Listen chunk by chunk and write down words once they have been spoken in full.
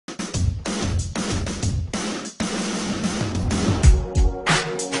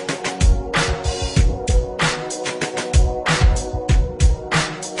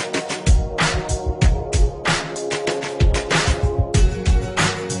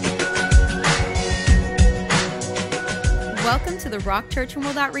the Rock Church and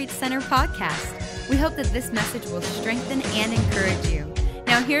World Outreach Center podcast. We hope that this message will strengthen and encourage you.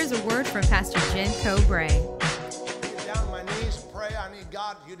 Now here's a word from Pastor Jen Cobrae. Get down on my knees and pray. I need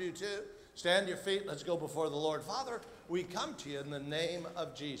God. You do too. Stand to your feet. Let's go before the Lord. Father, we come to you in the name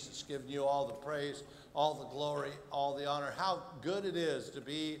of Jesus, giving you all the praise, all the glory, all the honor. How good it is to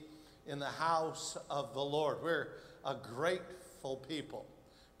be in the house of the Lord. We're a grateful people.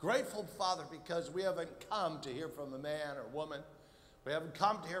 Grateful, Father, because we haven't come to hear from a man or woman. We haven't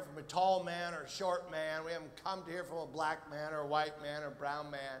come to hear from a tall man or a short man. We haven't come to hear from a black man or a white man or a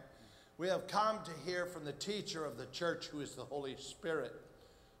brown man. We have come to hear from the teacher of the church, who is the Holy Spirit.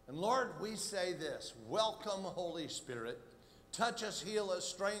 And Lord, we say this: welcome, Holy Spirit. Touch us, heal us,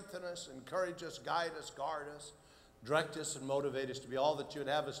 strengthen us, encourage us, guide us, guard us, direct us, and motivate us to be all that you would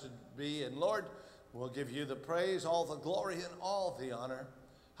have us to be. And Lord, we'll give you the praise, all the glory, and all the honor.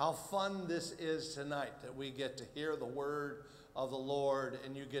 How fun this is tonight that we get to hear the word of the Lord,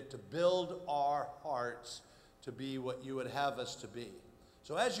 and you get to build our hearts to be what you would have us to be.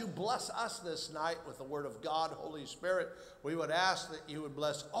 So as you bless us this night with the word of God, Holy Spirit, we would ask that you would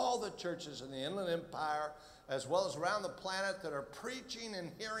bless all the churches in the Inland Empire, as well as around the planet, that are preaching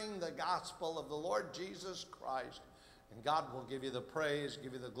and hearing the gospel of the Lord Jesus Christ. And God will give you the praise,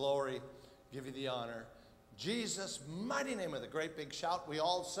 give you the glory, give you the honor. Jesus' mighty name, with a great big shout, we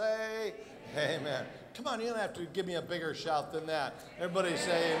all say amen. Come on, you don't have to give me a bigger shout than that. Everybody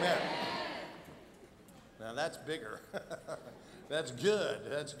say amen. Now that's bigger. That's good.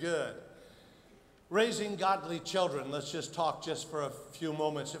 That's good. Raising godly children. Let's just talk just for a few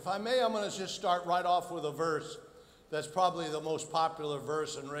moments. If I may, I'm going to just start right off with a verse that's probably the most popular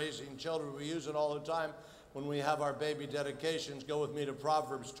verse in raising children. We use it all the time when we have our baby dedications. Go with me to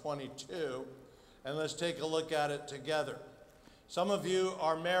Proverbs 22. And let's take a look at it together. Some of you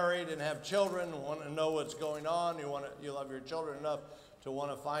are married and have children, want to know what's going on. You love your children enough to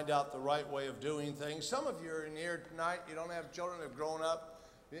want to find out the right way of doing things. Some of you are in here tonight. You don't have children that have grown up.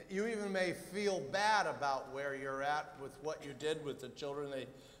 You even may feel bad about where you're at with what you did with the children. They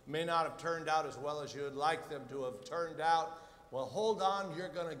may not have turned out as well as you would like them to have turned out. Well, hold on. You're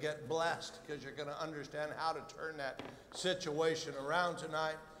going to get blessed, because you're going to understand how to turn that situation around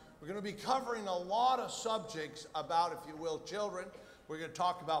tonight. We're going to be covering a lot of subjects about, if you will, children. We're going to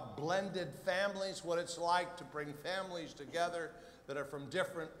talk about blended families, what it's like to bring families together that are from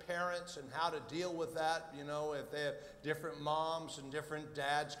different parents, and how to deal with that. You know, if they have different moms and different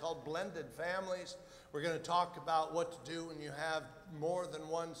dads, called blended families. We're going to talk about what to do when you have more than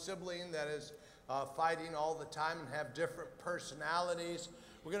one sibling that is fighting all the time and have different personalities.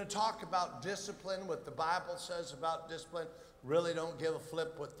 We're going to talk about discipline, what the Bible says about discipline. Really don't give a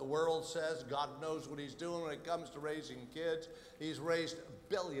flip what the world says. God knows what he's doing when it comes to raising kids. He's raised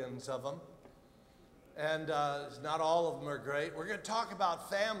billions of them. And not all of them are great. We're going to talk about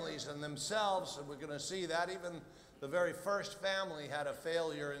families and themselves, and we're going to see that even the very first family had a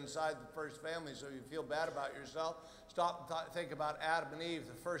failure inside the first family. So if you feel bad about yourself, stop and think about Adam and Eve.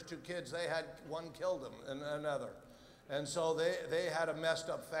 The first two kids they had, one killed them and another. And so they had a messed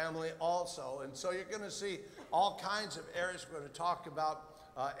up family also. And so you're going to see all kinds of areas. We're going to talk about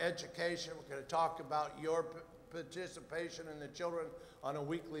education. We're going to talk about your participation in the children on a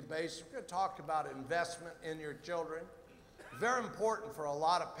weekly basis. We're going to talk about investment in your children. Very important for a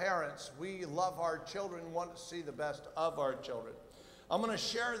lot of parents. We love our children, want to see the best of our children. I'm going to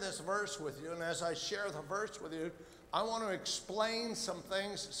share this verse with you. And as I share the verse with you, I want to explain some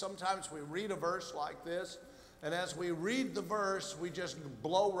things. Sometimes we read a verse like this, and as we read the verse, we just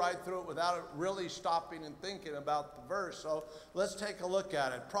blow right through it without really stopping and thinking about the verse. So let's take a look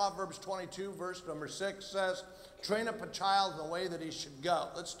at it. Proverbs 22, verse number 6 says, train up a child in the way that he should go.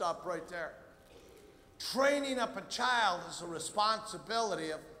 Let's stop right there. Training up a child is a responsibility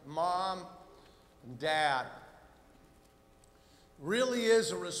of mom and dad. Really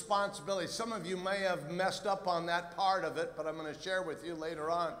is a responsibility. Some of you may have messed up on that part of it, but I'm going to share with you later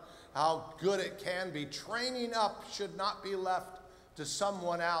on how good it can be. Training up should not be left to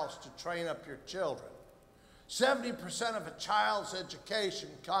someone else to train up your children. 70% of a child's education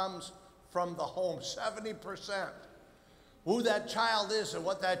comes from the home. 70%. Who that child is and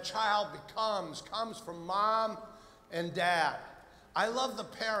what that child becomes comes from mom and dad. I love the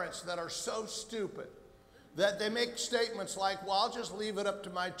parents that are so stupid that they make statements like, well, I'll just leave it up to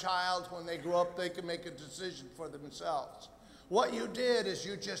my child. When they grow up, they can make a decision for themselves. What you did is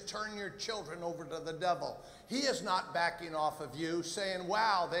you just turn your children over to the devil. He is not backing off of you, saying,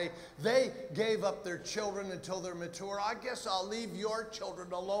 wow, they gave up their children until they're mature. I guess I'll leave your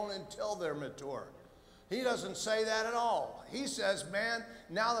children alone until they're mature. He doesn't say that at all. He says, man,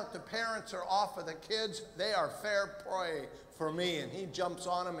 now that the parents are off of the kids, they are fair prey for me. And he jumps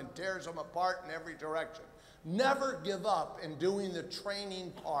on them and tears them apart in every direction. Never give up in doing the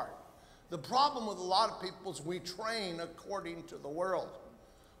training part. The problem with a lot of people is we train according to the world.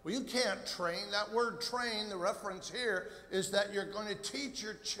 Well, you can't train. That word train, the reference here, is that you're going to teach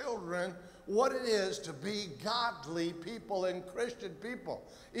your children what it is to be godly people and Christian people.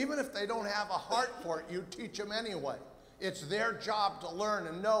 Even if they don't have a heart for it, you teach them anyway. It's their job to learn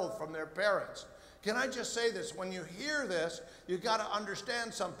and know from their parents. Can I just say this? When you hear this, you've got to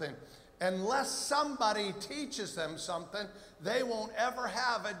understand something. Unless somebody teaches them something, they won't ever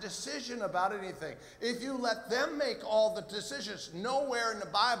have a decision about anything. If you let them make all the decisions, nowhere in the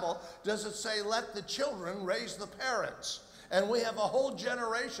Bible does it say let the children raise the parents. And we have a whole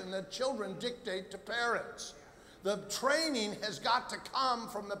generation that children dictate to parents. The training has got to come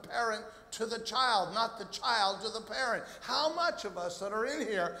from the parent to the child, not the child to the parent. How much of us that are in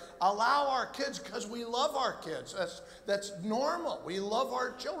here allow our kids, because we love our kids, that's normal. We love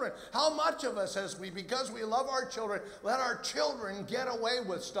our children. How much of us, because we love our children, let our children get away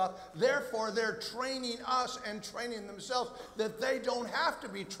with stuff, therefore they're training us and training themselves that they don't have to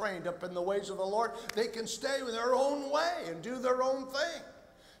be trained up in the ways of the Lord. They can stay with their own way and do their own thing.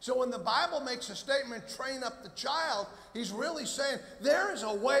 So when the Bible makes a statement, train up the child, he's really saying there is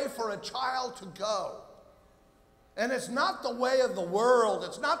a way for a child to go. And it's not the way of the world.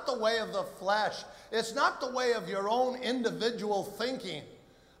 It's not the way of the flesh. It's not the way of your own individual thinking.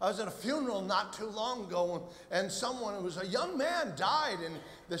 I was at a funeral not too long ago, and someone who was a young man died, and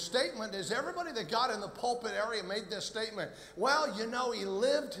the statement is everybody that got in the pulpit area made this statement. Well, you know, he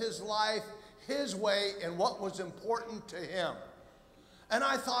lived his life his way and what was important to him. And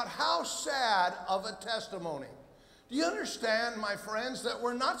I thought, how sad of a testimony. Do you understand, my friends, that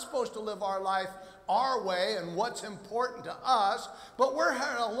we're not supposed to live our life our way and what's important to us, but we're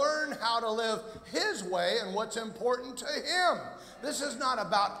going to learn how to live his way and what's important to him. This is not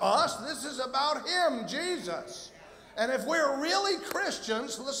about us. This is about him, Jesus. And if we're really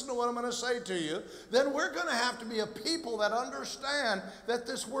Christians, listen to what I'm going to say to you, then we're going to have to be a people that understand that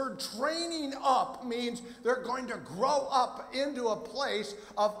this word training up means they're going to grow up into a place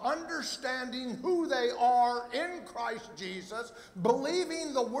of understanding who they are in Christ Jesus,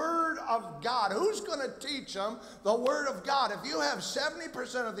 believing the Word of God. Who's going to teach them the Word of God? If you have 70%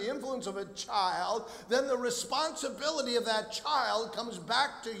 of the influence of a child, then the responsibility of that child comes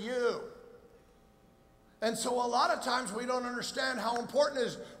back to you. And so a lot of times we don't understand how important it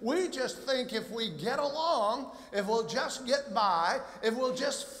is. We just think if we get along, if we'll just get by, if we'll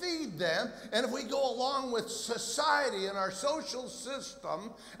just feed them, and if we go along with society and our social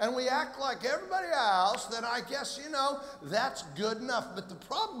system, and we act like everybody else, then I guess, you know, that's good enough. But the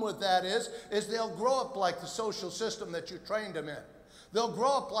problem with that is they'll grow up like the social system that you trained them in. They'll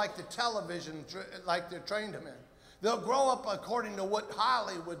grow up like the television, like they trained them in. They'll grow up according to what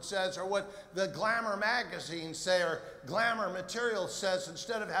Hollywood says or what the glamour magazines say or glamour material says.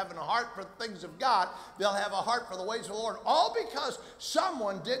 Instead of having a heart for things of God, they'll have a heart for the ways of the Lord. All because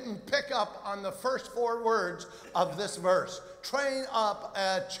someone didn't pick up on the first 4 words of this verse. Train up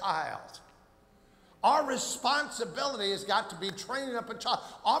a child. Our responsibility has got to be training up a child.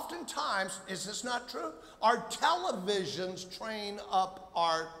 Oftentimes, is this not true? Our televisions train up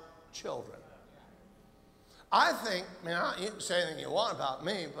our children. I think, you can say anything you want about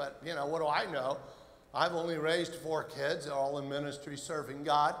me, but, you know, what do I know? I've only raised 4 kids, all in ministry serving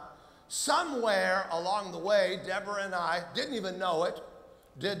God. Somewhere along the way, Deborah and I didn't even know it,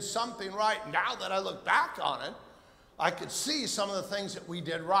 did something right. Now that I look back on it, I could see some of the things that we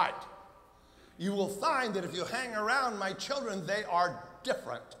did right. You will find that if you hang around my children, they are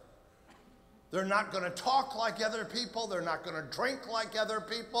different. They're not going to talk like other people. They're not going to drink like other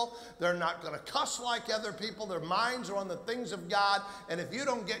people. They're not going to cuss like other people. Their minds are on the things of God. And if you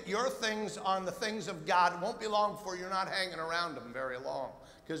don't get your things on the things of God, it won't be long before you're not hanging around them very long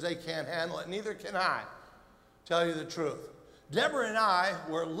because they can't handle it. Neither can I, tell you the truth. Deborah and I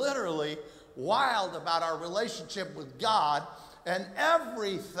were literally wild about our relationship with God, and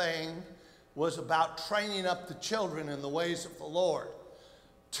everything was about training up the children in the ways of the Lord.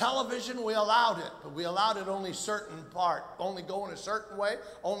 Television, we allowed it, but we allowed it only certain part, only go in a certain way,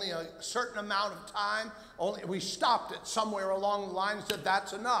 only a certain amount of time. We stopped it somewhere along the line and said,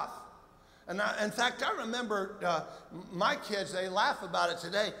 that's enough. And in fact, I remember my kids, they laugh about it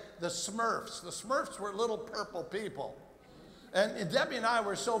today, the Smurfs. The Smurfs were little purple people. And Debbie and I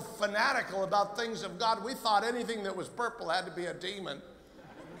were so fanatical about things of God, we thought anything that was purple had to be a demon.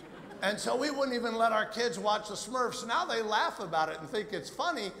 And so we wouldn't even let our kids watch the Smurfs. Now they laugh about it and think it's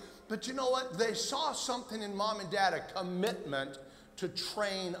funny, But you know what? They saw something in mom and dad, a commitment to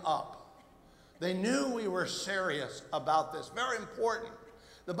train up. They knew we were serious about this. Very important.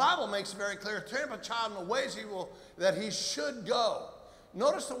 The Bible makes it very clear, train up a child in the ways that he should go.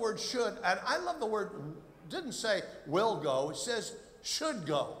 Notice the word should, and I love the word, didn't say will go, it says should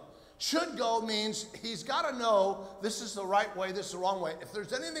go. Should go means he's got to know this is the right way, this is the wrong way. If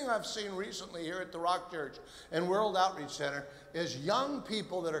there's anything I've seen recently here at the Rock Church and World Outreach Center is young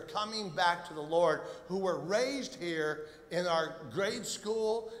people that are coming back to the Lord who were raised here in our grade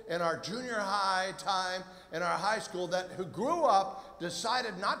school, in our junior high time, in our high school, who grew up,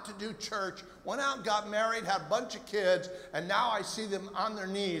 decided not to do church, went out and got married, had a bunch of kids, and now I see them on their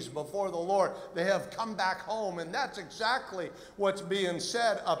knees before the Lord. They have come back home, and that's exactly what's being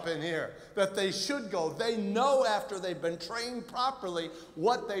said up in here, that they should go. They know after they've been trained properly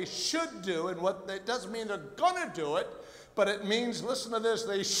what they should do, and it doesn't mean they're going to do it, but it means, listen to this,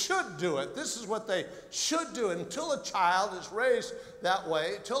 they should do it. This is what they should do. Until a child is raised that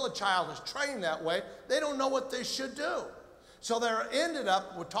way, until a child is trained that way, they don't know what they should do. So they're ended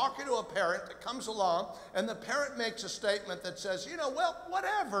up with talking to a parent that comes along, and the parent makes a statement that says, you know, well,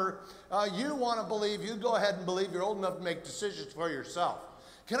 whatever you want to believe, you go ahead and believe. You're old enough to make decisions for yourself.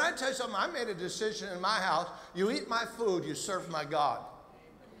 Can I tell you something? I made a decision in my house. You eat my food, you serve my God.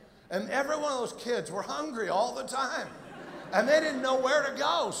 And every one of those kids were hungry all the time. And they didn't know where to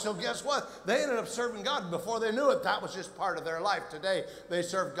go. So guess what? They ended up serving God. Before they knew it, that was just part of their life. Today, they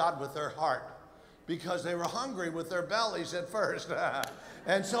serve God with their heart because they were hungry with their bellies at first.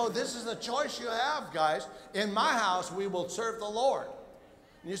 And so this is the choice you have, guys. In my house, we will serve the Lord.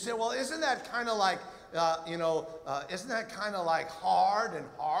 And you say, well, isn't that kind of like, isn't that kind of like hard and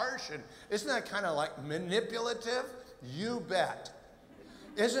harsh? And isn't that kind of like manipulative? You bet.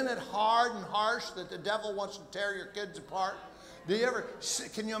 Isn't it hard and harsh that the devil wants to tear your kids apart?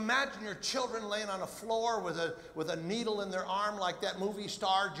 Can you imagine your children laying on a floor with a needle in their arm like that movie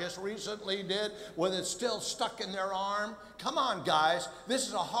star just recently did, with it still stuck in their arm? Come on, guys. This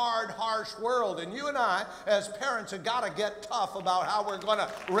is a hard, harsh world, and you and I, as parents, have got to get tough about how we're going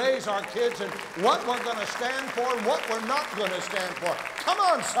to raise our kids and what we're going to stand for and what we're not going to stand for. Come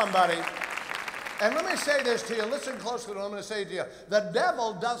on, somebody. And let me say this to you. Listen closely to what I'm going to say to you. The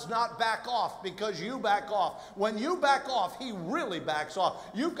devil does not back off because you back off. When you back off, he really backs off.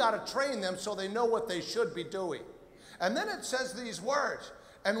 You've got to train them so they know what they should be doing. And then it says these words.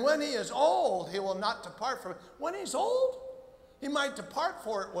 And when he is old, he will not depart from it. When he's old, he might depart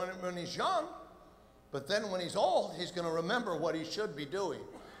for it when he's young. But then when he's old, he's going to remember what he should be doing.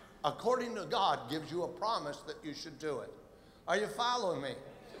 According to God, gives you a promise that you should do it. Are you following me?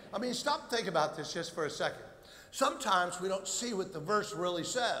 I mean, stop and think about this just for a second. Sometimes we don't see what the verse really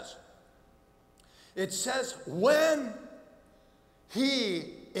says. It says, when he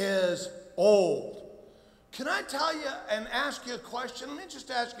is old. Can I tell you and ask you a question? Let me just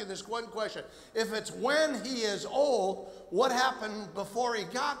ask you this one question. If it's when he is old, what happened before he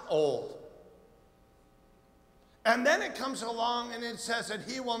got old? And then it comes along and it says that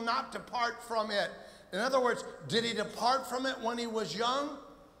he will not depart from it. In other words, did he depart from it when he was young?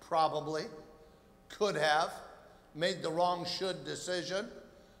 Probably. Could have. Made the wrong should decision.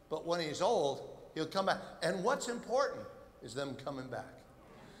 But when he's old, he'll come back. And what's important is them coming back.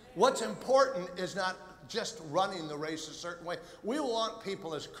 What's important is not just running the race a certain way. We want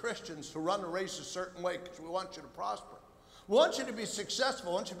people as Christians to run the race a certain way because we want you to prosper. We want you to be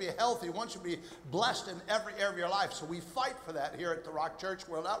successful. We want you to be healthy. We want you to be blessed in every area of your life. So we fight for that here at the Rock Church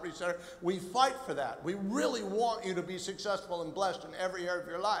World Outreach Center. We fight for that. We really want you to be successful and blessed in every area of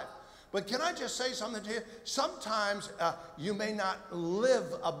your life. But can I just say something to you? Sometimes you may not live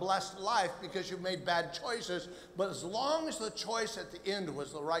a blessed life because you've made bad choices, but as long as the choice at the end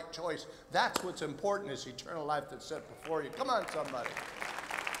was the right choice, that's what's important, is eternal life that's set before you. Come on, somebody.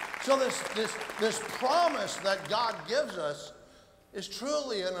 So this promise that God gives us is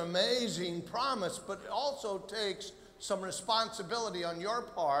truly an amazing promise, but it also takes some responsibility on your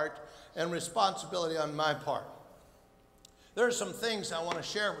part and responsibility on my part. There are some things I want to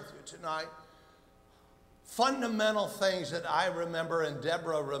share with you tonight. Fundamental things that I remember and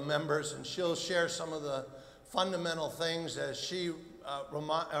Deborah remembers, and she'll share some of the fundamental things as she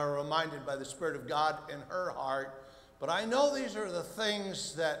are reminded by the Spirit of God in her heart. But I know these are the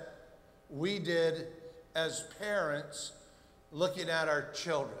things that we did as parents looking at our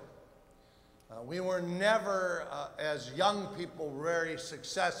children. We were never, as young people, very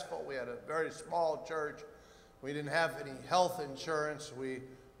successful. We had a very small church. We didn't have any health insurance. We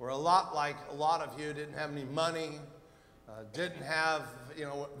were a lot like a lot of you, didn't have any money, didn't have,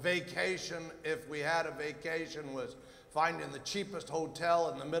 vacation. If we had a vacation, was finding the cheapest hotel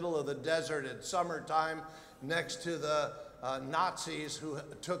in the middle of the desert at summertime next to the Nazis who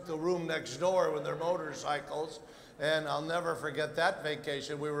took the room next door with their motorcycles. And I'll never forget that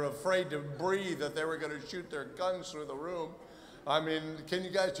vacation. We were afraid to breathe, that they were going to shoot their guns through the room. I mean, do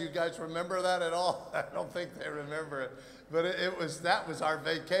you guys remember that at all? I don't think they remember it. But that was our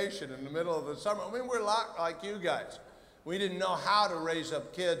vacation in the middle of the summer. I mean, we're like you guys. We didn't know how to raise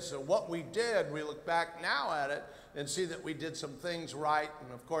up kids. So what we did, we look back now at it and see that we did some things right.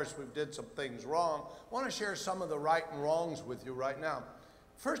 And of course, we did some things wrong. I want to share some of the right and wrongs with you right now.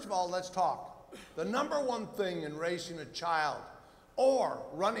 First of all, let's talk. The number one thing in raising a child, or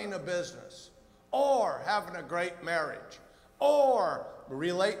running a business, or having a great marriage, or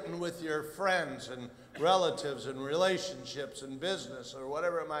relating with your friends and relatives and relationships and business or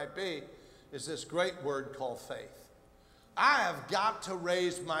whatever it might be, is this great word called faith. I have got to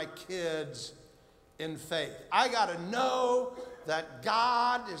raise my kids in faith. I got to know that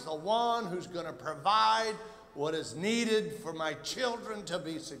God is the one who's going to provide what is needed for my children to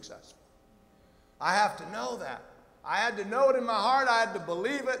be successful. I have to know that. I had to know it in my heart. I had to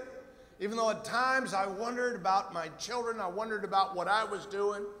believe it. Even though at times I wondered about my children, I wondered about what I was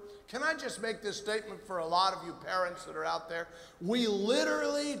doing. Can I just make this statement for a lot of you parents that are out there? We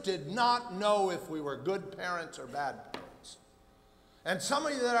literally did not know if we were good parents or bad parents. And some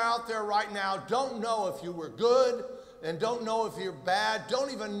of you that are out there right now don't know if you were good and don't know if you're bad,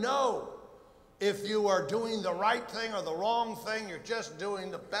 don't even know if you are doing the right thing or the wrong thing. You're just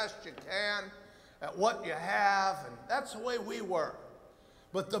doing the best you can at what you have, and that's the way we were.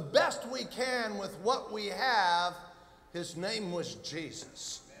 But the best we can with what we have, his name was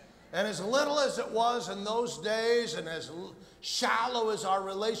Jesus. And as little as it was in those days, and as shallow as our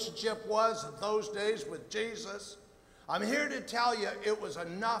relationship was in those days with Jesus, I'm here to tell you it was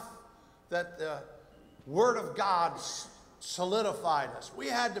enough that the Word of God solidified us. We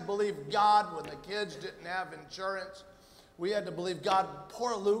had to believe God when the kids didn't have insurance. We had to believe God.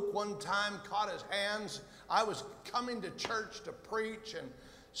 Poor Luke one time caught his hands. I was coming to church to preach and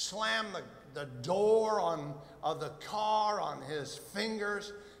slammed the door of the car on his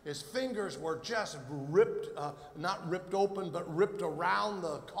fingers. His fingers were just ripped, not ripped open, but ripped around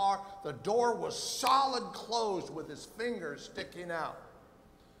the car. The door was solid closed with his fingers sticking out.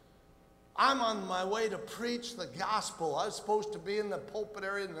 I'm on my way to preach the gospel. I was supposed to be in the pulpit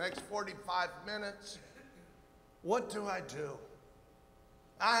area in the next 45 minutes. What do?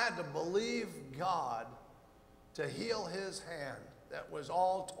 I had to believe God to heal his hand that was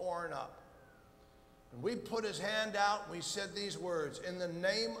all torn up. And we put his hand out and we said these words, in the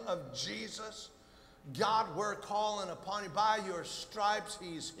name of Jesus, God, we're calling upon you. By your stripes,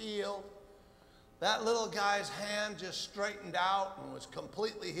 he's healed. That little guy's hand just straightened out and was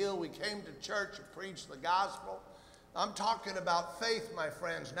completely healed. We came to church and preached the gospel. I'm talking about faith, my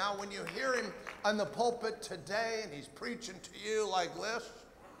friends. Now, when you hear him on the pulpit today and he's preaching to you like this,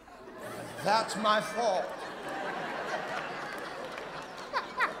 that's my fault.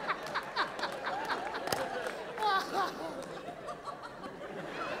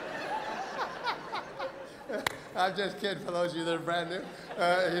 I'm just kidding for those of you that are brand new.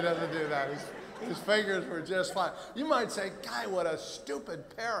 He doesn't do that. His fingers were just fine. You might say, Guy, what a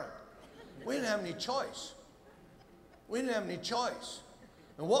stupid parent. We didn't have any choice. We didn't have any choice.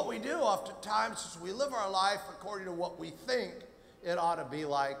 And what we do oftentimes is we live our life according to what we think it ought to be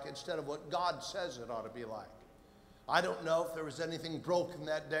like instead of what God says it ought to be like. I don't know if there was anything broken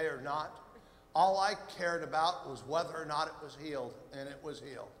that day or not. All I cared about was whether or not it was healed, and it was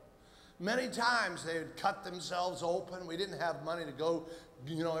healed. Many times they would cut themselves open. We didn't have money to go,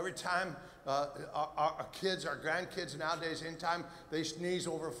 every time our kids, our grandkids nowadays, anytime they sneeze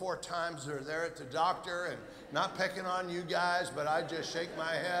over 4 times, they're there at the doctor, and not picking on you guys, but I just shake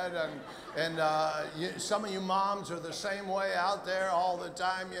my head. Some of you moms are the same way out there all the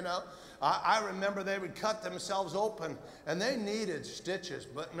time, I remember they would cut themselves open, and they needed stitches,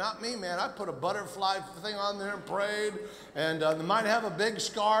 but not me, man. I put a butterfly thing on there and prayed, and they might have a big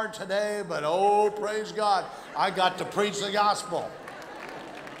scar today, but oh, praise God, I got to preach the gospel.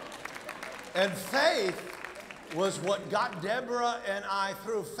 And faith was what got Deborah and I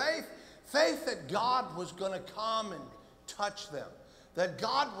through. Faith that God was going to come and touch them, that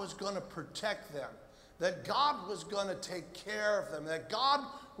God was going to protect them, that God was going to take care of them, that God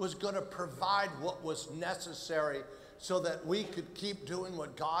was going to provide what was necessary so that we could keep doing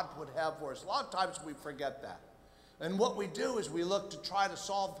what God would have for us. A lot of times we forget that. And what we do is we look to try to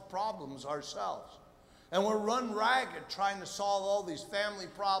solve the problems ourselves. And we're run ragged trying to solve all these family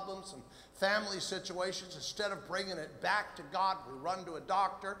problems and family situations. Instead of bringing it back to God, we run to a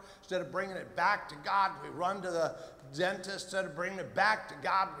doctor. Instead of bringing it back to God, we run to the dentist. Instead of bringing it back to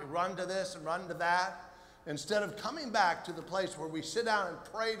God, we run to this and run to that. Instead of coming back to the place where we sit down and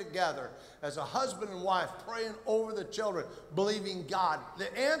pray together as a husband and wife, praying over the children, believing God.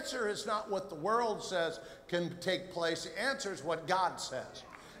 The answer is not what the world says can take place. The answer is what God says.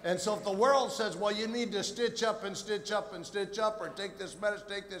 And so if the world says, well, you need to stitch up and stitch up and stitch up, or take this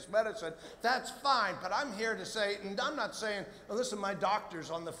medicine, that's fine. But I'm here to say, and I'm not saying, well, listen, my doctor's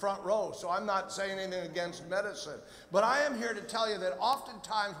on the front row, so I'm not saying anything against medicine. But I am here to tell you that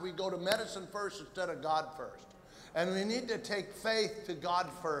oftentimes we go to medicine first instead of God first. And we need to take faith to God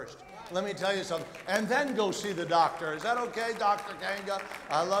first. Let me tell you something. And then go see the doctor. Is that okay, Dr. Kanga?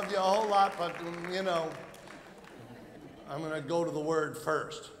 I love you a whole lot, but, you know, I'm going to go to the Word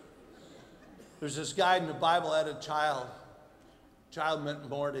first. There's this guy in the Bible had a child. Child meant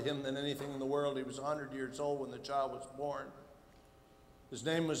more to him than anything in the world. He was 100 years old when the child was born. His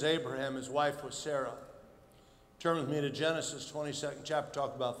name was Abraham. His wife was Sarah. Turn with me to Genesis 22nd chapter,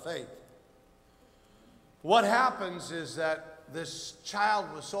 talk about faith. What happens is that this child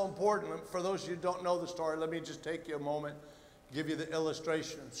was so important. For those of you who don't know the story, let me just take you a moment, give you the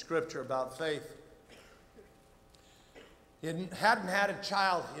illustration of Scripture about faith. He hadn't had a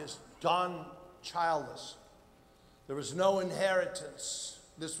child. He was gone childless. There was no inheritance.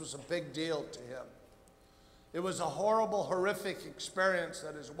 This was a big deal to him. It was a horrible, horrific experience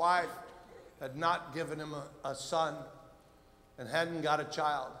that his wife had not given him a son and hadn't got a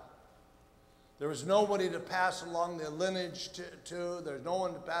child. There was nobody to pass along the lineage to. There's no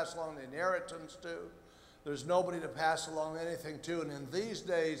one to pass along the inheritance to. There's nobody to pass along anything to. And in these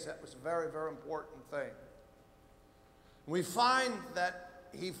days, that was a very, very important thing. We find that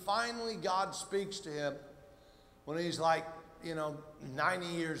God speaks to him when he's like, 90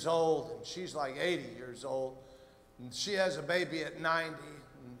 years old, and she's like 80 years old, and she has a baby at 90,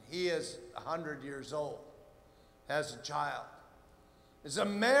 and he is 100 years old, has a child. It's a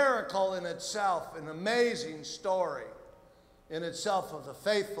miracle in itself, an amazing story in itself of the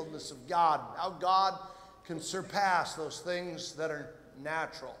faithfulness of God, how God can surpass those things that are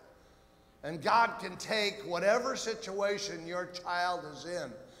natural. And God can take whatever situation your child is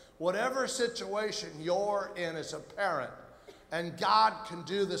in, whatever situation you're in as a parent, and God can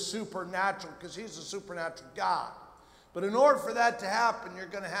do the supernatural because He's a supernatural God. But in order for that to happen, you're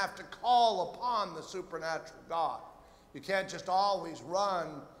going to have to call upon the supernatural God. You can't just always run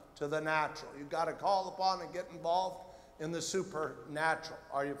to the natural. You've got to call upon and get involved in the supernatural.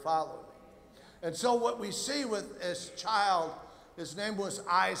 Are you following me? And so what we see with this child, his name was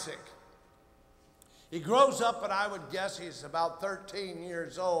Isaac. He grows up, and I would guess he's about 13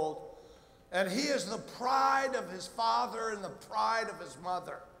 years old, and he is the pride of his father and the pride of his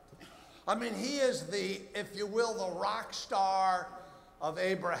mother. I mean, he is the, if you will, the rock star of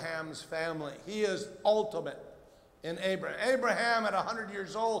Abraham's family. He is ultimate in Abraham. Abraham at 100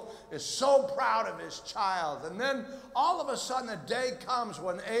 years old is so proud of his child. And then all of a sudden a day comes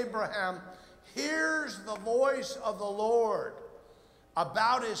when Abraham hears the voice of the Lord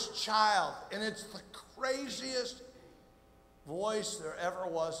about his child, and it's the craziest voice there ever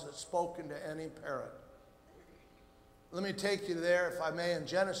was that's spoken to any parent. Let me take you there, if I may, in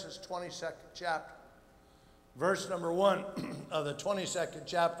Genesis 22nd chapter, verse number 1 of the 22nd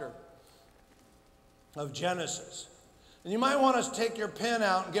chapter of Genesis. And you might want to take your pen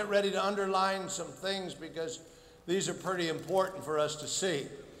out and get ready to underline some things, because these are pretty important for us to see,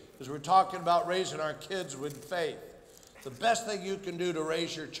 because we're talking about raising our kids with faith. The best thing you can do to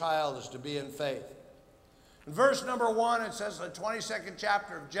raise your child is to be in faith. In verse number 1, it says, the 22nd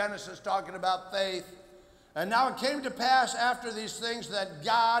chapter of Genesis, talking about faith. And now it came to pass after these things that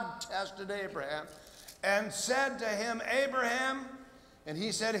God tested Abraham and said to him, Abraham, and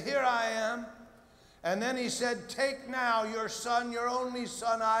he said, here I am. And then he said, take now your son, your only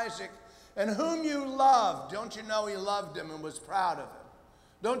son Isaac, and whom you loved. Don't you know he loved him and was proud of him?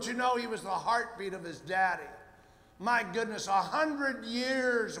 Don't you know he was the heartbeat of his daddy? My goodness, 100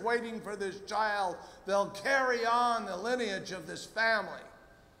 years waiting for this child. They'll carry on the lineage of this family.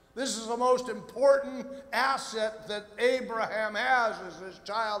 This is the most important asset that Abraham has, is his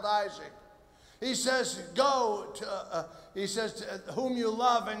child Isaac. He says, to whom you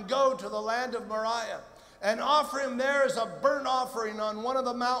love, and go to the land of Moriah, and offer him there as a burnt offering on one of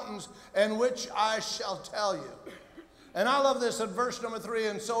the mountains, in which I shall tell you. And I love this in verse number 3.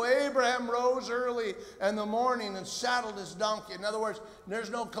 And so Abraham rose early in the morning and saddled his donkey. In other words, there's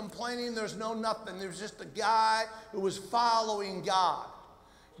no complaining, there's no nothing. There's just a guy who was following God.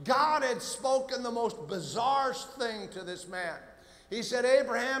 God had spoken the most bizarre thing to this man. He said,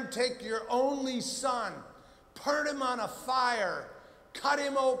 Abraham, take your only son, burn him on a fire, cut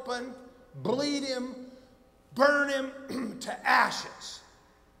him open, bleed him, burn him to ashes.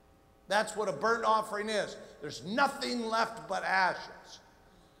 That's what a burnt offering is. There's nothing left but ashes.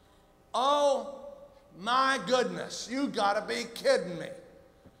 Oh my goodness, you gotta be kidding me.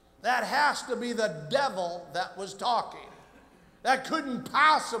 That has to be the devil that was talking. That couldn't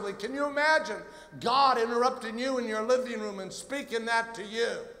possibly, can you imagine God interrupting you in your living room and speaking that to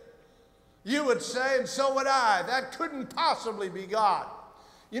you? You would say, and so would I, that couldn't possibly be God.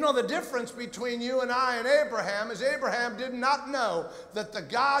 You know, the difference between you and I and Abraham is Abraham did not know that the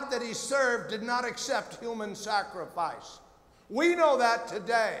God that he served did not accept human sacrifice. We know that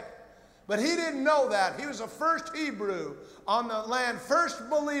today. But he didn't know that. He was the first Hebrew on the land, first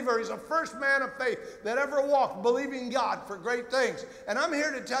believer. He's the first man of faith that ever walked believing God for great things. And I'm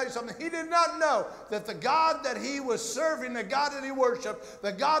here to tell you something. He did not know that the God that he was serving, the God that he worshiped,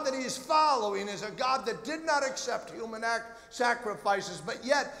 the God that he's following is a God that did not accept human sacrifices. But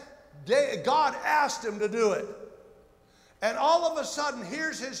yet, God asked him to do it. And all of a sudden,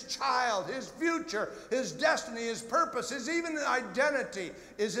 here's his child, his future, his destiny, his purpose, his even identity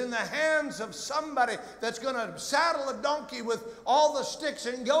is in the hands of somebody that's going to saddle a donkey with all the sticks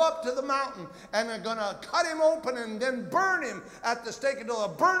and go up to the mountain and they're going to cut him open and then burn him at the stake until a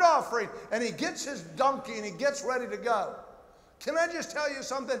burnt offering. And he gets his donkey and he gets ready to go. Can I just tell you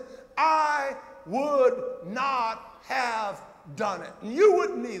something? I would not have done it. And you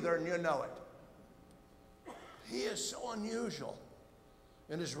wouldn't either, and you know it. He is so unusual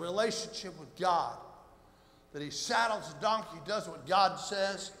in his relationship with God that he saddles a donkey, does what God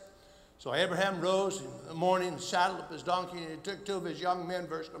says. So Abraham rose in the morning and saddled up his donkey, and he took 2 of his young men,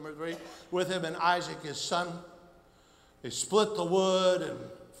 verse number 3, with him and Isaac his son. They split the wood and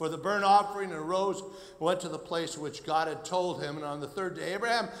for the burnt offering and arose and went to the place which God had told him. And on the 3rd day,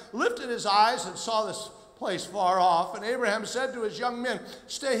 Abraham lifted his eyes and saw this place far off. And Abraham said to his young men,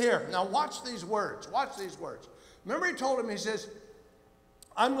 stay here. Now watch these words. Watch these words. Remember he told him, he says,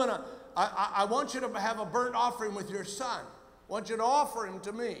 I want you to have a burnt offering with your son. I want you to offer him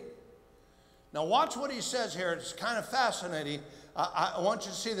to me. Now watch what he says here. It's kind of fascinating. I want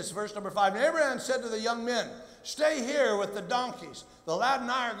you to see this, verse number 5. And Abraham said to the young men, stay here with the donkeys. The lad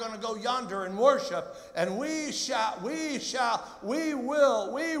and I are going to go yonder and worship, and we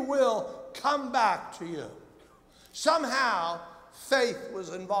will come back to you. Somehow faith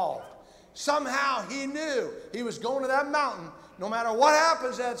was involved. Somehow he knew he was going to that mountain. No matter what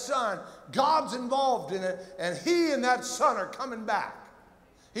happens to that son, God's involved in it, and he and that son are coming back.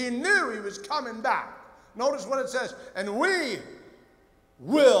 He knew he was coming back. Notice what it says, and we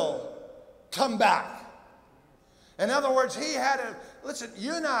will come back. In other words, he had to, listen,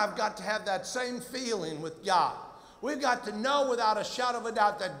 you and I have got to have that same feeling with God. We've got to know without a shadow of a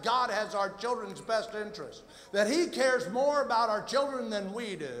doubt that God has our children's best interest, that he cares more about our children than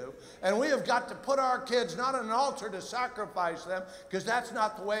we do, and we have got to put our kids not on an altar to sacrifice them, because that's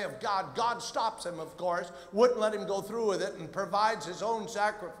not the way of God. God stops him, of course, wouldn't let him go through with it, and provides his own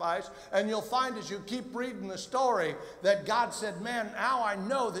sacrifice. And you'll find as you keep reading the story that God said, man, now I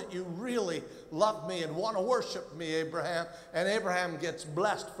know that you really love me and want to worship me, Abraham. And Abraham gets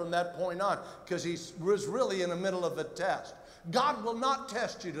blessed from that point on, because he was really in the middle of a test. God will not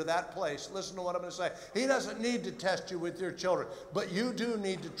test you to that place. Listen to what I'm going to say. He doesn't need to test you with your children, but you do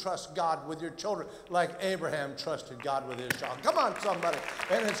need to trust God with your children like Abraham trusted God with his child. Come on, somebody.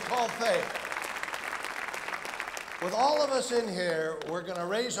 And it's called faith. With all of us in here, we're going to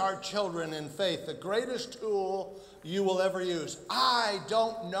raise our children in faith, the greatest tool you will ever use. I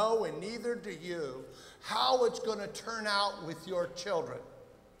don't know, and neither do you, how it's going to turn out with your children.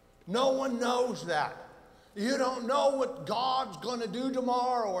 No one knows that. You don't know what God's going to do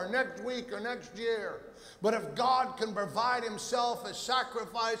tomorrow or next week or next year. But if God can provide himself as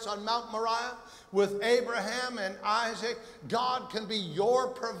sacrifice on Mount Moriah with Abraham and Isaac, God can be your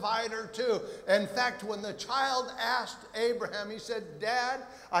provider too. In fact, when the child asked Abraham, he said, Dad,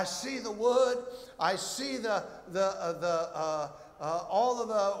 I see the wood, I see all of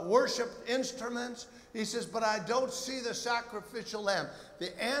the worship instruments. He says, but I don't see the sacrificial lamb.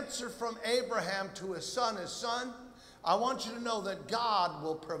 The answer from Abraham to his son is, son, I want you to know that God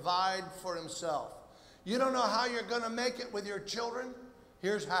will provide for himself. You don't know how you're going to make it with your children?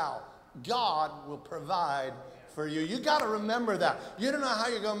 Here's how. God will provide for you. You got to remember that. You don't know how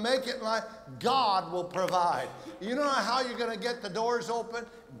you're going to make it in life? God will provide. You don't know how you're going to get the doors open?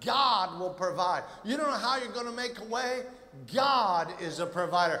 God will provide. You don't know how you're going to make a way? God is a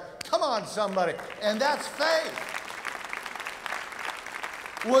provider. Come on, somebody. And that's faith.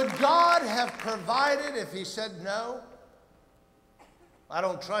 Would God have provided if he said no? I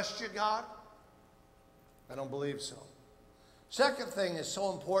don't trust you, God. I don't believe so. Second thing is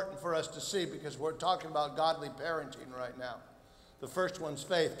so important for us to see because we're talking about godly parenting right now. The first one's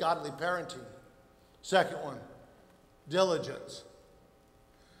faith, godly parenting. Second one, diligence.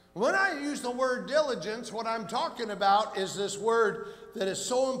 When I use the word diligence, what I'm talking about is this word that is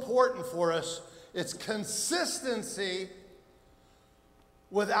so important for us. It's consistency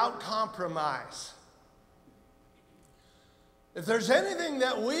without compromise. If there's anything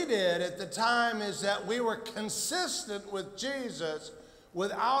that we did at the time is that we were consistent with Jesus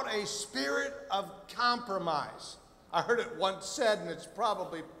without a spirit of compromise. I heard it once said, and it's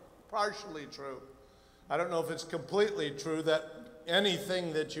probably partially true. I don't know if it's completely true, that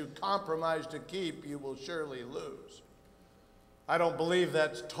anything that you compromise to keep, you will surely lose. I don't believe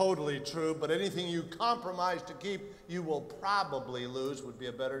that's totally true, but anything you compromise to keep, you will probably lose would be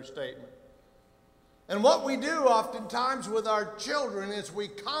a better statement. And what we do oftentimes with our children is we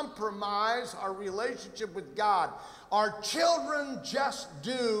compromise our relationship with God. Our children just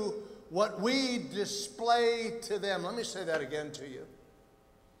do what we display to them. Let me say that again to you.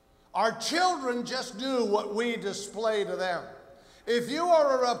 Our children just do what we display to them. If you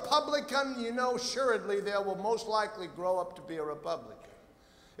are a Republican, you know assuredly they will most likely grow up to be a Republican.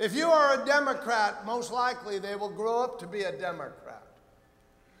 If you are a Democrat, most likely they will grow up to be a Democrat.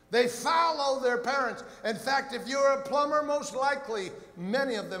 They follow their parents. In fact, if you're a plumber, most likely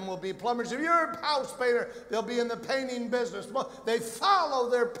many of them will be plumbers. If you're a house painter, they'll be in the painting business. They follow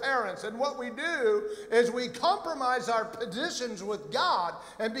their parents. And what we do is we compromise our positions with God.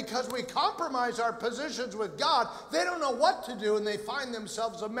 And because we compromise our positions with God, they don't know what to do and they find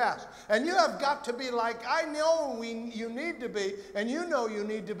themselves a mess. And you have got to be like, I know you need to be, and you know you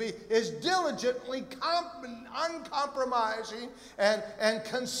need to be, is diligently uncompromising and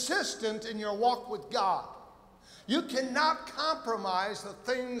consistent in your walk with God. You cannot compromise the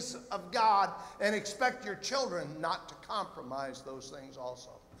things of God and expect your children not to compromise those things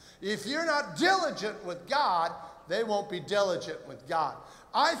also. If you're not diligent with God, they won't be diligent with God.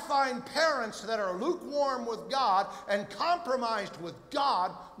 I find parents that are lukewarm with God and compromised with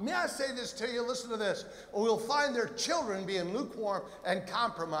God. May I say this to you? Listen to this. We'll find their children being lukewarm and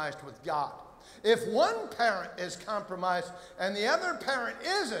compromised with God. If one parent is compromised and the other parent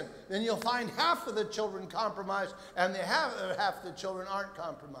isn't, then you'll find half of the children compromised and half of the children aren't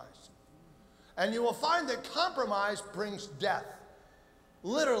compromised. And you will find that compromise brings death.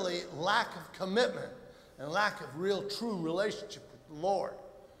 Literally, lack of commitment and lack of real, true relationship with the Lord.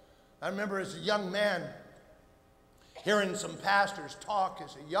 I remember as a young man, hearing some pastors talk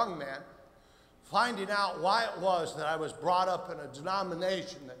as a young man, finding out why it was that I was brought up in a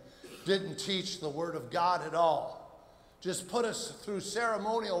denomination that didn't teach the Word of God at all. Just put us through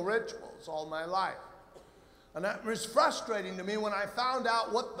ceremonial rituals all my life. And that was frustrating to me when I found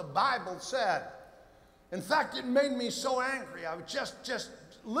out what the Bible said. In fact, it made me so angry. I was just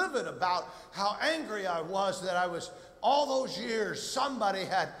livid about how angry I was that I was, all those years, somebody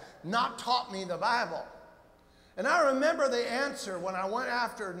had not taught me the Bible. And I remember the answer when I went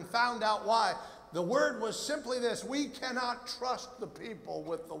after it and found out why. The word was simply this: we cannot trust the people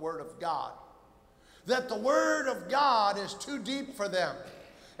with the Word of God. That the Word of God is too deep for them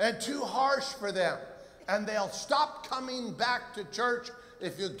and too harsh for them. And they'll stop coming back to church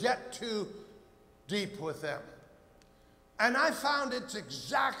if you get too deep with them. And I found it's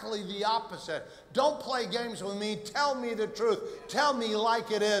exactly the opposite. Don't play games with me. Tell me the truth. Tell me like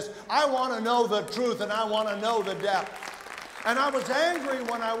it is. I want to know the truth and I want to know the depth. And I was angry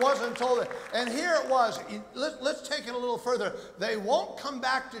when I wasn't told it. And here it was. Let's take it a little further. They won't come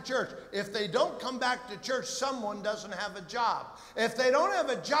back to church. If they don't come back to church, someone doesn't have a job. If they don't have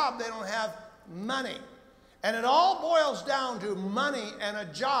a job, they don't have money. And it all boils down to money and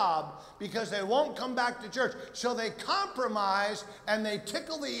a job because they won't come back to church. So they compromise and they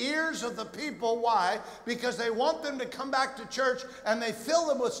tickle the ears of the people. Why? Because they want them to come back to church and they fill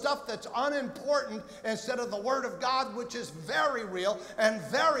them with stuff that's unimportant instead of the Word of God, which is very real and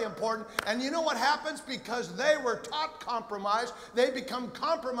very important. And you know what happens? Because they were taught compromise, they become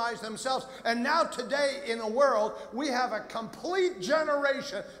compromised themselves. And now today in the world, we have a complete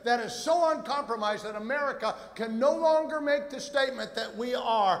generation that is so uncompromised that America can no longer make the statement that we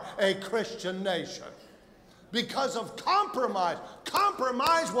are a Christian nation because of compromise.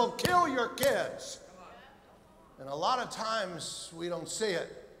 Compromise will kill your kids. And a lot of times we don't see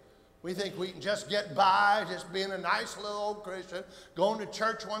it. We think we can just get by, just being a nice little old Christian, going to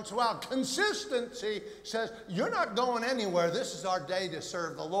church once in a while. Consistency says, you're not going anywhere. This is our day to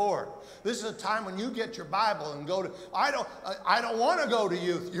serve the Lord. This is a time when you get your Bible and go to, I don't want to go to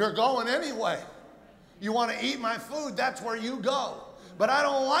youth. You're going anyway. You want to eat my food, that's where you go. But I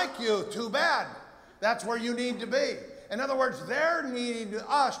don't like youth, too bad. That's where you need to be. In other words, they're needing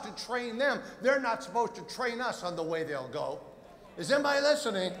us to train them. They're not supposed to train us on the way they'll go. Is anybody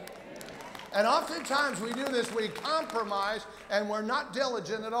listening? And oftentimes we do this, we compromise and we're not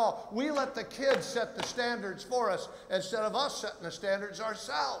diligent at all. We let the kids set the standards for us instead of us setting the standards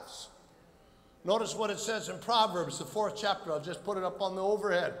ourselves. Notice what it says in Proverbs, the 4th chapter. I'll just put it up on the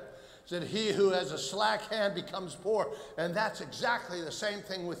overhead. It said, he who has a slack hand becomes poor. And that's exactly the same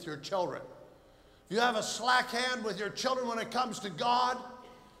thing with your children. If you have a slack hand with your children when it comes to God,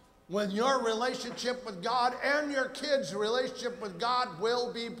 when your relationship with God and your kids' relationship with God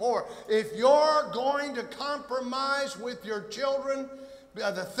will be poor. If you're going to compromise with your children,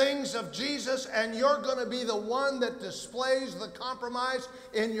 the things of Jesus, and you're going to be the one that displays the compromise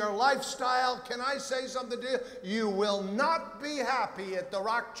in your lifestyle, can I say something to you? You will not be happy at the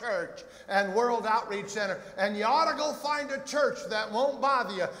Rock Church and World Outreach Center. And you ought to go find a church that won't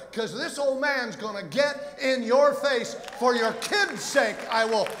bother you, because this old man's going to get in your face. For your kids' sake, I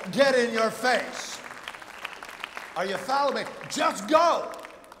will get in your face. Are you following me? Just go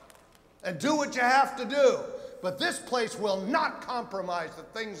and do what you have to do. But this place will not compromise the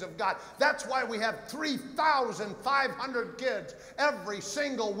things of God. That's why we have 3,500 kids every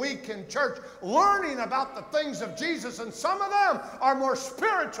single week in church learning about the things of Jesus. And some of them are more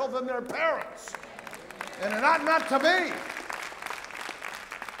spiritual than their parents. And it ought not to be.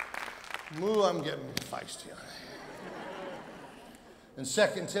 Moo, I'm getting feisty. In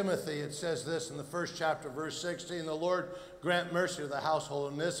 2 Timothy, it says this in the 1st chapter, verse 16, the Lord grant mercy to the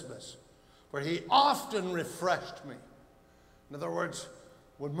household of Onesimus, for he often refreshed me. In other words,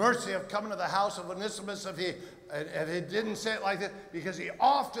 would mercy have come into the house of Onesimus if he didn't say it like that? Because he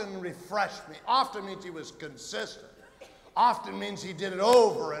often refreshed me. Often means he was consistent. Often means he did it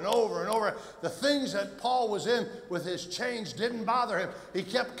over and over and over. The things that Paul was in with his change didn't bother him. He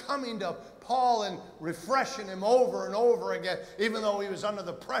kept coming to Paul and refreshing him over and over again, even though he was under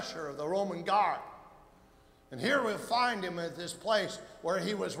the pressure of the Roman guard. And here we find him at this place where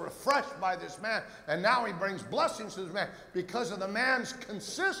he was refreshed by this man, and now he brings blessings to this man because of the man's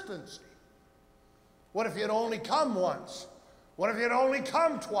consistency. What if he had only come once? What if he had only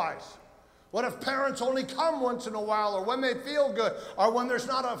come twice? What if parents only come once in a while, or when they feel good, or when there's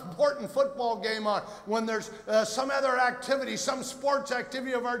not an important football game on, when there's some other activity, some sports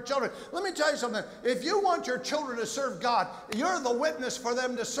activity of our children? Let me tell you something. If you want your children to serve God, you're the witness for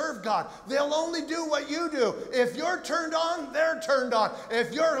them to serve God. They'll only do what you do. If you're turned on, they're turned on.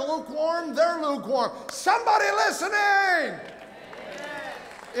 If you're lukewarm, they're lukewarm. Somebody listening!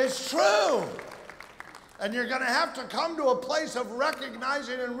 It's true. And you're going to have to come to a place of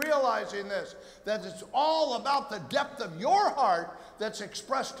recognizing and realizing this, that it's all about the depth of your heart that's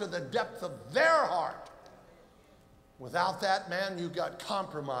expressed to the depth of their heart. Without that, man, you got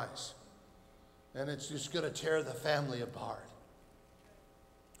compromise. And it's just going to tear the family apart.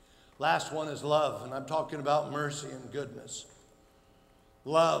 Last one is love, and I'm talking about mercy and goodness.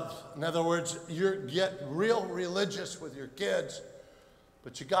 Love. In other words, you get real religious with your kids,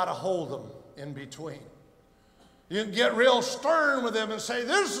 but you got to hold them in between. You can get real stern with them and say,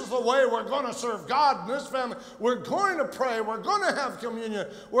 this is the way we're going to serve God in this family. We're going to pray. We're going to have communion.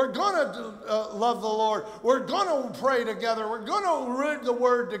 We're going to love the Lord. We're going to pray together. We're going to read the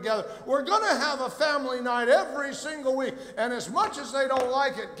Word together. We're going to have a family night every single week. And as much as they don't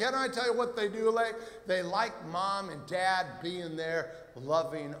like it, can I tell you what they do like? They like mom and dad being there,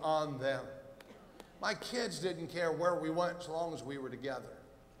 loving on them. My kids didn't care where we went as long as we were together.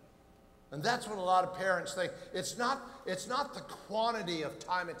 And that's what a lot of parents think. It's not the quantity of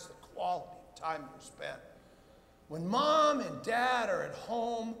time, it's the quality of time you spend. When mom and dad are at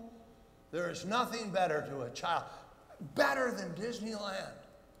home, there is nothing better to a child. Better than Disneyland.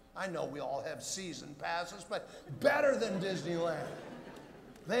 I know we all have season passes, but better than Disneyland.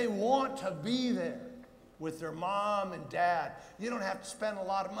 They want to be there with their mom and dad. You don't have to spend a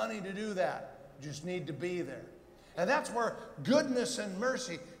lot of money to do that. You just need to be there. And that's where goodness and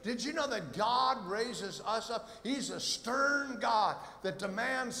mercy. Did you know that God raises us up? He's a stern God that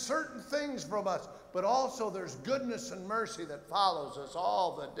demands certain things from us. but also there's goodness and mercy that follows us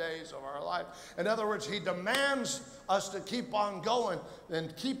all the days of our life. In other words, he demands us to keep on going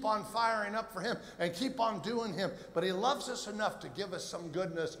and keep on firing up for him and keep on doing him. But he loves us enough to give us some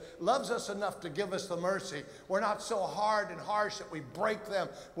goodness, loves us enough to give us the mercy. We're not so hard and harsh that we break them.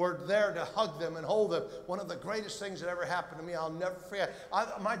 We're there to hug them and hold them. One of the greatest things that ever happened to me, I'll never forget.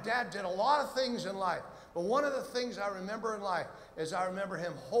 My dad did a lot of things in life, but one of the things I remember in life is I remember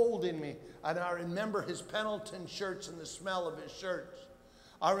him holding me, and I remember his Pendleton shirts and the smell of his shirts.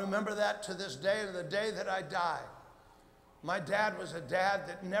 I remember that to this day, to the day that I die. My dad was a dad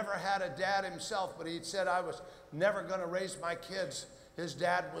that never had a dad himself, but he said I was never going to raise my kids. His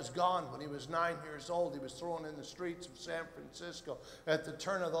dad was gone when he was 9 years old. He was thrown in the streets of San Francisco at the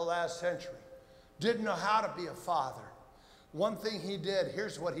turn of the last century. Didn't know how to be a father. One thing he did,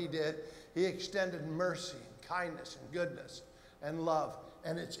 here's what he did. He extended mercy and kindness and goodness and love.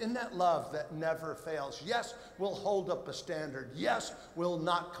 And it's in that love that never fails. Yes, we'll hold up a standard. Yes, we'll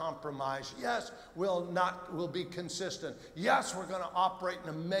not compromise. Yes, we'll be consistent. Yes, we're going to operate in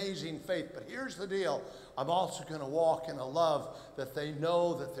amazing faith. But here's the deal. I'm also going to walk in a love that they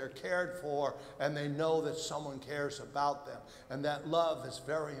know that they're cared for and they know that someone cares about them. And that love is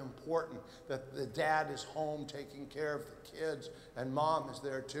very important, that the dad is home taking care of the kids and mom is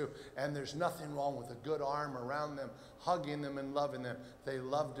there too. And there's nothing wrong with a good arm around them, hugging them and loving them. They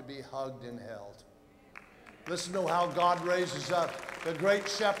love to be hugged and held. Listen to how God raises up the great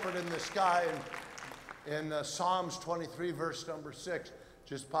shepherd in the sky in Psalms 23, verse number 6.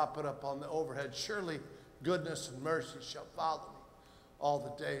 Just pop it up on the overhead. Surely goodness and mercy shall follow me all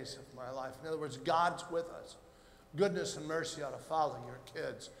the days of my life. In other words, God's with us. Goodness and mercy ought to follow your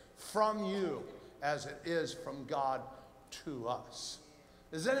kids from you as it is from God to us.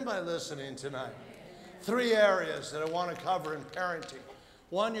 Is anybody listening tonight? 3 areas that I want to cover in parenting.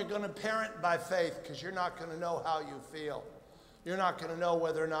 One, you're going to parent by faith because you're not going to know how you feel. You're not going to know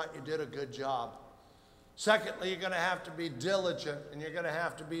whether or not you did a good job. Secondly, you're going to have to be diligent, and you're going to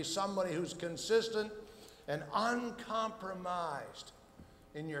have to be somebody who's consistent and uncompromised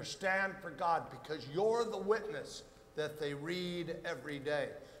in your stand for God, because you're the witness that they read every day.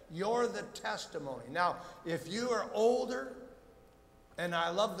 You're the testimony. Now, if you are older, and I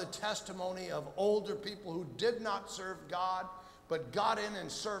love the testimony of older people who did not serve God, but got in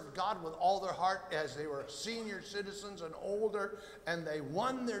and served God with all their heart as they were senior citizens and older, and they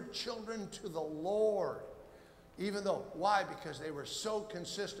won their children to the Lord. Even though, why? Because they were so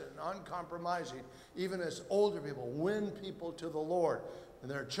consistent and uncompromising. Even as older people, win people to the Lord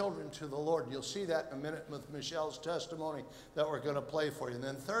and their children to the Lord. You'll see that in a minute with Michelle's testimony that we're going to play for you. And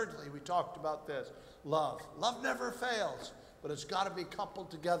then thirdly, we talked about this, love. Love never fails, but it's got to be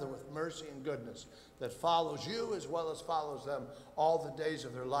coupled together with mercy and goodness that follows you as well as follows them all the days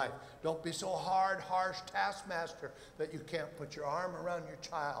of their life. Don't be so hard, harsh taskmaster that you can't put your arm around your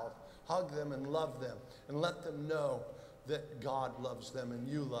child. Hug them and love them and let them know that God loves them and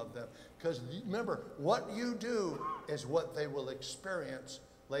you love them. Because remember, what you do is what they will experience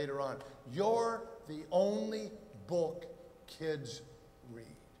later on. You're the only book kids read.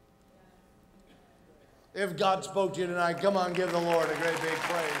 If God spoke to you tonight, come on, give the Lord a great big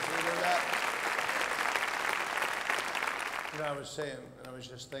praise. You hear that? You know, I was saying, and I was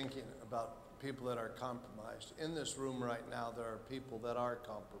just thinking about people that are compromised. In this room right now, there are people that are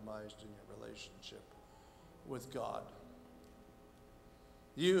compromised in your relationship with God.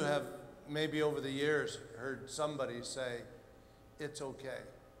 You have maybe over the years heard somebody say, it's okay.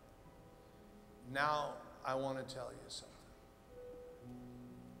 Now I want to tell you something.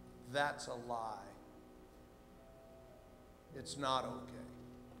 That's a lie. It's not okay.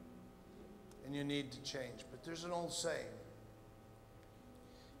 And you need to change. But there's an old saying.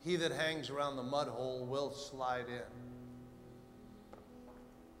 He that hangs around the mud hole will slide in.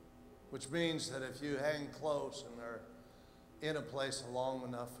 Which means that if you hang close and are in a place long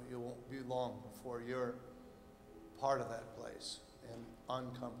enough, you won't be long before you're part of that place and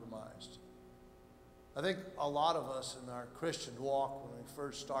uncompromised. I think a lot of us in our Christian walk when we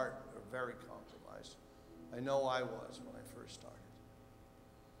first start are very compromised. I know I was when I first started.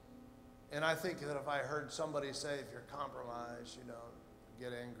 And I think that if I heard somebody say, if you're compromised, you know,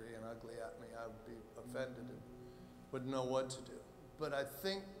 get angry and ugly at me, I would be offended and wouldn't know what to do. But I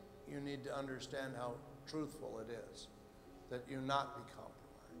think you need to understand how truthful it is that you not be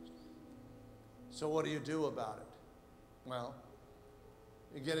compromised. So what do you do about it? Well,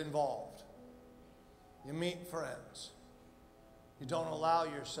 you get involved. You meet friends. You don't allow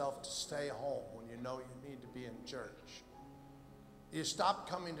yourself to stay home when you know you need to be in church. You stop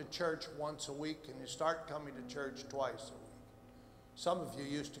coming to church once a week and you start coming to church twice a week. Some of you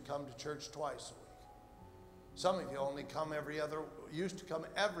used to come to church twice a week. Some of you only come used to come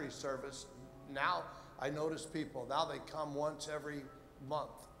every service. Now I notice people, now they come once every month.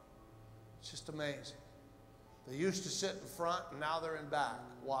 It's just amazing. They used to sit in front and now they're in back.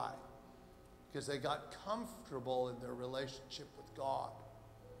 Why? Because they got comfortable in their relationship with God.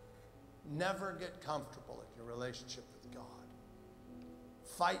 Never get comfortable in your relationship with God.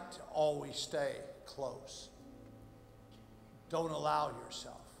 Fight to always stay close. Don't allow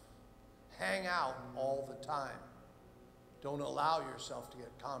yourself. Hang out all the time. Don't allow yourself to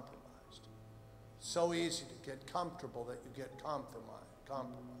get compromised. It's so easy to get comfortable that you get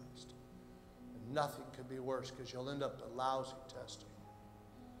compromised. And nothing could be worse because you'll end up a lousy testimony.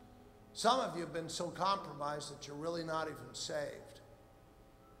 Some of you have been so compromised that you're really not even saved.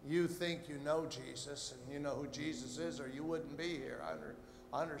 You think you know Jesus and you know who Jesus is, or you wouldn't be here.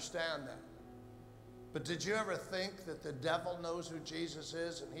 I understand that. But did you ever think that the devil knows who Jesus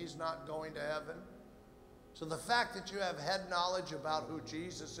is and he's not going to heaven? So the fact that you have head knowledge about who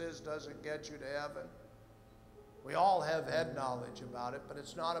Jesus is doesn't get you to heaven. We all have head knowledge about it, but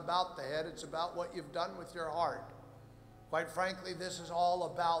it's not about the head, it's about what you've done with your heart. Quite frankly, this is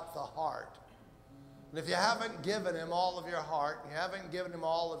all about the heart. And if you haven't given him all of your heart, you haven't given him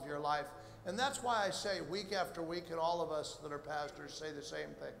all of your life, and that's why I say week after week, and all of us that are pastors say the same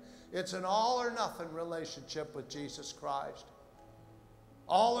thing. It's an all or nothing relationship with Jesus Christ.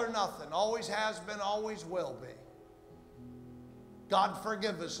 All or nothing. Always has been, always will be. God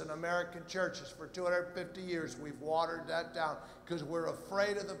forgive us in American churches. For 250 years we've watered that down because we're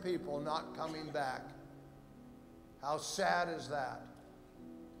afraid of the people not coming back. How sad is that?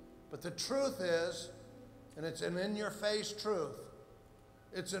 But the truth is, and it's an in-your-face truth,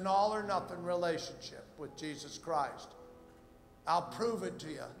 it's an all or nothing relationship with Jesus Christ. I'll prove it to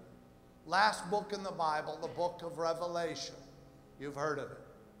you. Last book in the Bible, the book of Revelation. You've heard of it.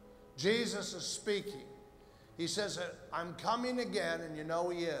 Jesus is speaking. He says, I'm coming again, and you know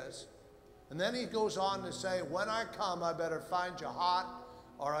he is. And then he goes on to say, when I come, I better find you hot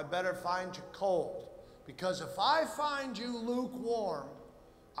or I better find you cold. Because if I find you lukewarm,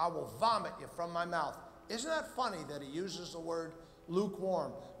 I will vomit you from my mouth. Isn't that funny that he uses the word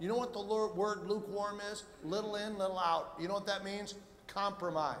lukewarm? You know what the word lukewarm is? Little in, little out. You know what that means?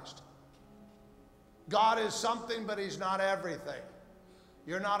 Compromised. God is something, but he's not everything.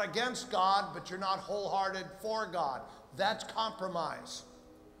 You're not against God, but you're not wholehearted for God. That's compromise.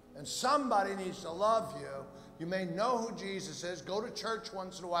 And somebody needs to love you. You may know who Jesus is. Go to church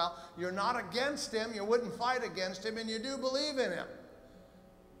once in a while. You're not against him. You wouldn't fight against him, and you do believe in him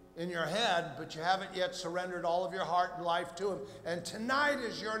in your head, but you haven't yet surrendered all of your heart and life to him. And tonight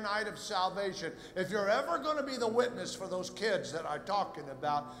is your night of salvation. If you're ever going to be the witness for those kids that I'm talking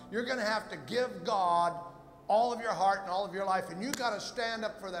about, you're going to have to give God all of your heart and all of your life. And you got to stand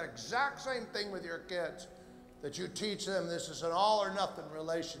up for that exact same thing with your kids, that you teach them this is an all or nothing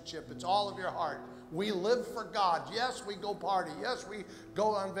relationship. It's all of your heart. We live for God. Yes, we go party. Yes, we go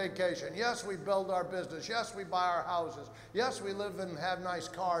on vacation. Yes, we build our business. Yes, we buy our houses. Yes, we live and have nice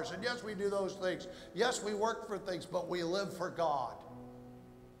cars. And yes, we do those things. Yes, we work for things, but we live for God.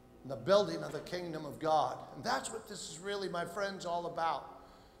 The building of the kingdom of God. And that's what this is really, my friends, all about.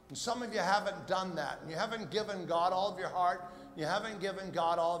 And some of you haven't done that. And you haven't given God all of your heart. You haven't given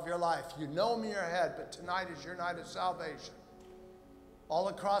God all of your life. You know him in your head, but tonight is your night of salvation. All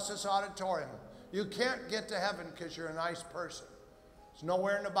across this auditorium. You can't get to heaven because you're a nice person. There's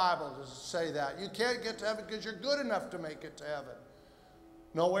nowhere in the Bible does it say that. You can't get to heaven because you're good enough to make it to heaven.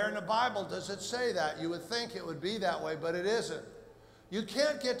 Nowhere in the Bible does it say that. You would think it would be that way, but it isn't. You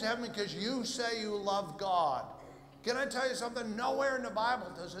can't get to heaven because you say you love God. Can I tell you something? Nowhere in the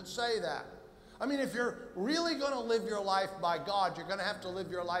Bible does it say that. I mean, if you're really going to live your life by God, you're going to have to live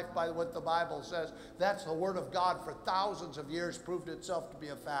your life by what the Bible says. That's the Word of God for thousands of years proved itself to be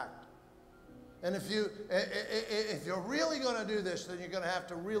a fact. And if you're really going to do this, then you're going to have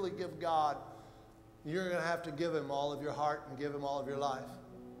to really give God, you're going to have to give him all of your heart and give him all of your life.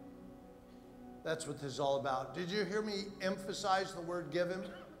 That's what this is all about. Did you hear me emphasize the word give him?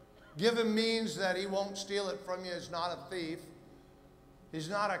 Give him means that he won't steal it from you. He's not a thief. He's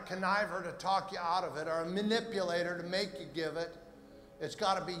not a conniver to talk you out of it or a manipulator to make you give it. It's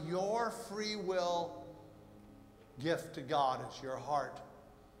got to be your free will gift to God. It's your heart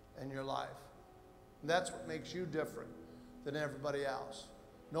and your life. And that's what makes you different than everybody else.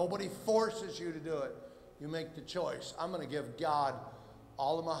 Nobody forces you to do it. You make the choice. I'm going to give God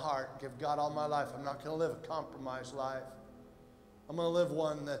all of my heart, give God all my life. I'm not going to live a compromised life. I'm going to live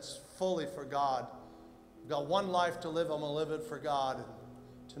one that's fully for God. I've got one life to live. I'm going to live it for God. And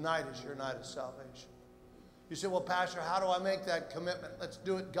tonight is your night of salvation. You say, well, Pastor, how do I make that commitment? Let's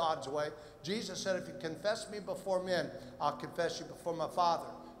do it God's way. Jesus said, if you confess me before men, I'll confess you before my Father.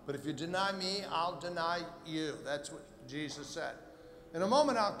 But if you deny me, I'll deny you. That's what Jesus said. In a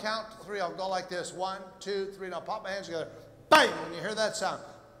moment, I'll count to 3. I'll go like this. 1, 2, 3, and I'll pop my hands together. Bang! When you hear that sound,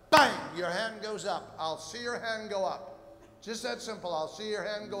 bang! Your hand goes up. I'll see your hand go up. Just that simple. I'll see your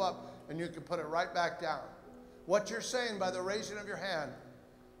hand go up, and you can put it right back down. What you're saying by the raising of your hand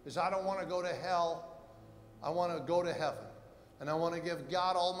is, I don't want to go to hell. I want to go to heaven. And I want to give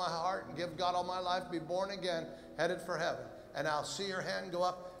God all my heart and give God all my life, be born again, headed for heaven. And I'll see your hand go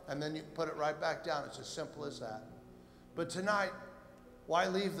up, and then you put it right back down. It's as simple as that. But tonight, why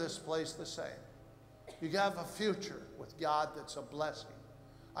leave this place the same? You have a future with God that's a blessing.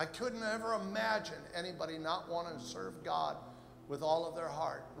 I couldn't ever imagine anybody not wanting to serve God with all of their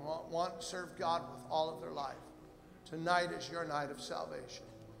heart, and want to serve God with all of their life. Tonight is your night of salvation.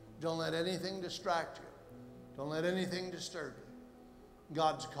 Don't let anything distract you. Don't let anything disturb you.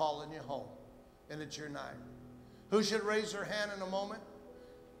 God's calling you home, and it's your night. Who should raise their hand in a moment?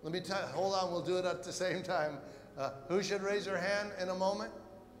 Let me tell you, hold on, we'll do it at the same time. Who should raise their hand in a moment?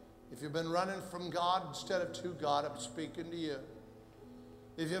 If you've been running from God instead of to God, I'm speaking to you.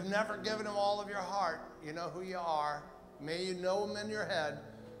 If you've never given him all of your heart, you know who you are. May you know him in your head.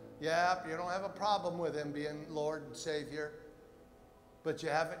 Yeah, you don't have a problem with him being Lord and Savior, but you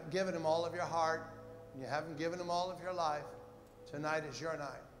haven't given him all of your heart, and you haven't given him all of your life. Tonight is your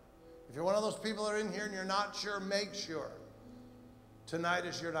night. If you're one of those people that are in here and you're not sure, make sure. Tonight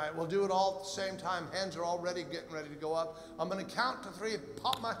is your night. We'll do it all at the same time. Hands are already getting ready to go up. I'm going to count to 3,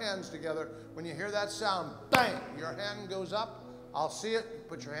 pop my hands together. When you hear that sound, bang, your hand goes up. I'll see it. You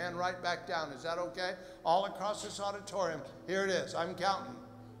put your hand right back down. Is that okay? All across this auditorium. Here it is. I'm counting.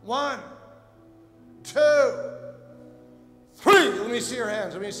 1, 2, 3. Let me see your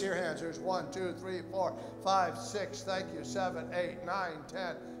hands. Let me see your hands. There's 1, 2, 3, 4, 5, 6. Thank you. 7, 8, 9,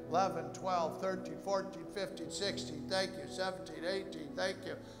 10. 11, 12, 13, 14, 15, 16, thank you. 17, 18, thank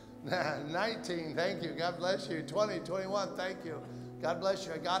you. 19, thank you. God bless you. 20, 21, thank you. God bless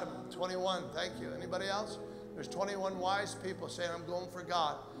you. I got him. 21, thank you. Anybody else? There's 21 wise people saying, I'm going for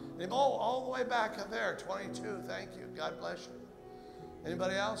God. And all the way back up there, 22, thank you. God bless you.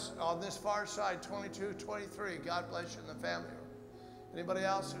 Anybody else? On this far side, 22, 23, God bless you in the family room. Anybody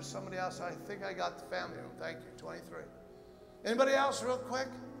else? There's somebody else. I think I got the family room. Thank you. 23. Anybody else real quick?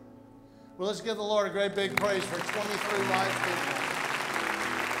 Well, let's give the Lord a great big praise for 23 wise people.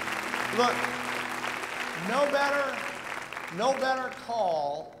 Look, no better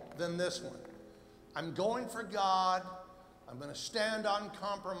call than this one. I'm going for God. I'm going to stand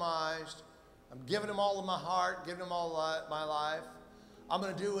uncompromised. I'm giving him all of my heart, giving him all my life. I'm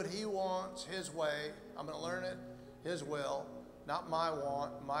going to do what he wants, his way. I'm going to learn it, his will. Not my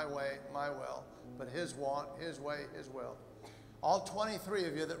want, my way, my will, but his want, his way, his will. All 23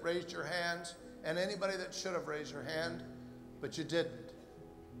 of you that raised your hands, and anybody that should have raised your hand, but you didn't.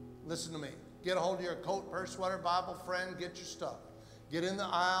 Listen to me. Get a hold of your coat, purse, sweater, Bible, friend, get your stuff. Get in the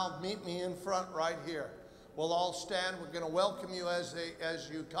aisle, meet me in front right here. We'll all stand. We're going to welcome you as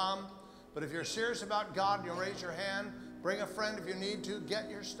you come. But if you're serious about God and you raise your hand, bring a friend if you need to, get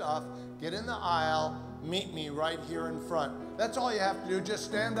your stuff, get in the aisle, meet me right here in front. That's all you have to do. Just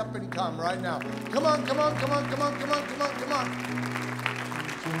stand up and come right now. Come on, come on, come on, come on, come on, come on, come on.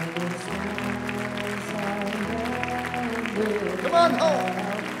 Come on home.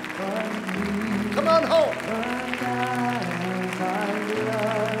 Come on home.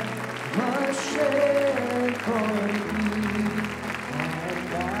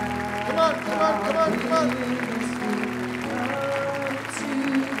 Come on, come on, come on, come on.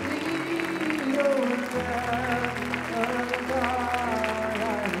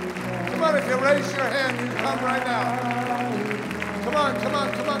 Come on, if you raise your hand, you come right now. Come on, come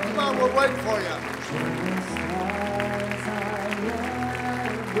on, come on, come on. We'll wait for you.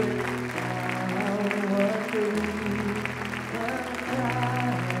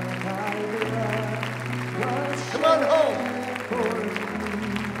 Come on home.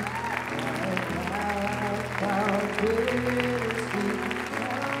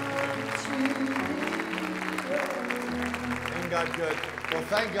 Ain't God good? Well,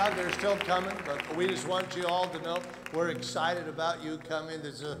 thank God they're still coming, but we just want you all to know we're excited about you coming.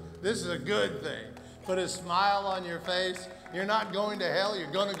 This is a good thing. Put a smile on your face. You're not going to hell.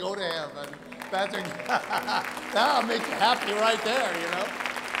 You're going to go to heaven. That'll make you happy right there, you know.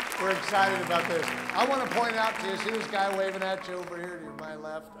 We're excited about this. I want to point out to you, see this guy waving at you over here to my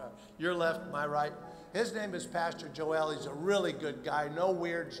left, your left, my right. His name is Pastor Joel. He's a really good guy. No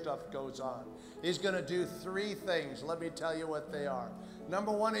weird stuff goes on. He's going to do 3 things. Let me tell you what they are.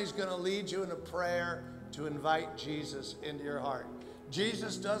 Number 1, he's going to lead you in a prayer to invite Jesus into your heart.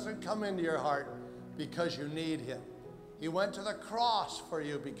 Jesus doesn't come into your heart because you need him. He went to the cross for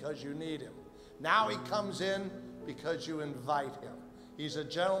you because you need him. Now he comes in because you invite him. He's a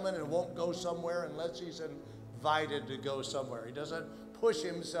gentleman and won't go somewhere unless he's invited to go somewhere. He doesn't push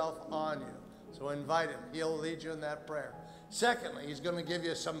himself on you. So invite him. He'll lead you in that prayer. Secondly, he's going to give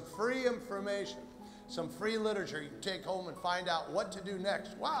you some free information, some free literature you can take home and find out what to do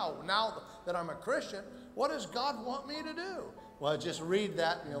next. Wow, now that I'm a Christian, what does God want me to do? Well, just read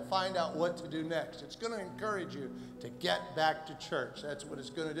that and you'll find out what to do next. It's going to encourage you to get back to church. That's what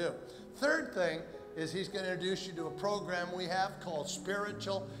it's going to do. Third thing is he's going to introduce you to a program we have called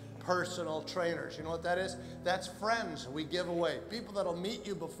Spiritual Personal Trainers. You know what that is? That's friends we give away. People that'll meet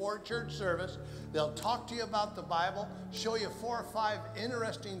you before church service. They'll talk to you about the Bible, show you 4 or 5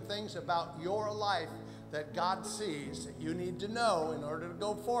 interesting things about your life that God sees that you need to know in order to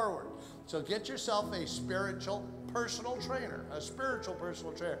go forward. So get yourself a spiritual personal trainer, a spiritual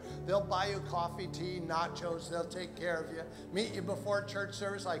personal trainer. They'll buy you coffee, tea, nachos. They'll take care of you. Meet you before church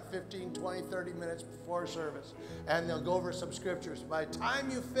service, like 15, 20, 30 minutes before service. And they'll go over some scriptures. By the time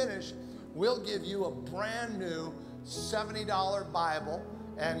you finish, we'll give you a brand new $70 Bible.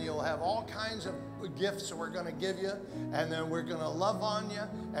 And you'll have all kinds of gifts that we're going to give you. And then we're going to love on you.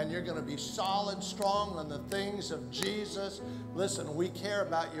 And you're going to be solid, strong on the things of Jesus. Listen, we care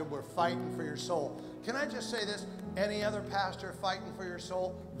about you. We're fighting for your soul. Can I just say this? Any other pastor fighting for your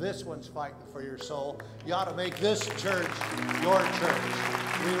soul? This one's fighting for your soul. You ought to make this church your church.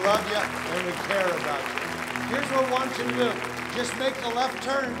 We love you and we care about you. Here's what I want you to do. Just make a left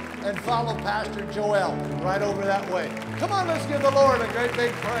turn and follow Pastor Joel right over that way. Come on, let's give the Lord a great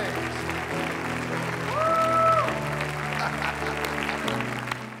big praise.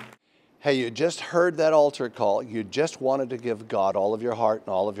 Hey, you just heard that altar call. You just wanted to give God all of your heart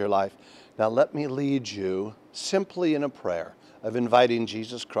and all of your life. Now let me lead you simply in a prayer of inviting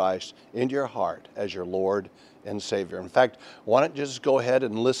Jesus Christ into your heart as your Lord and Savior. In fact, why don't you just go ahead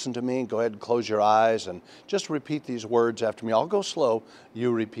and listen to me? Go ahead and close your eyes and just repeat these words after me. I'll go slow.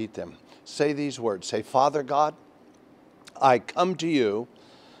 You repeat them. Say these words. Say, Father God, I come to you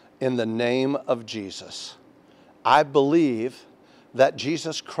in the name of Jesus. I believe that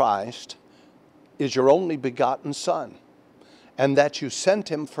Jesus Christ is your only begotten Son and that you sent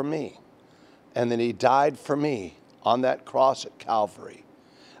him for me and that he died for me on that cross at Calvary.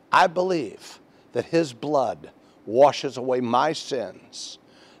 I believe that his blood washes away my sins,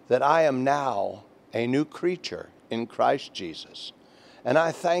 that I am now a new creature in Christ Jesus. And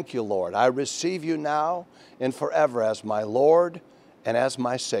I thank you, Lord. I receive you now and forever as my Lord and as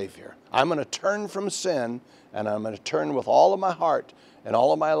my Savior. I'm going to turn from sin, and I'm going to turn with all of my heart and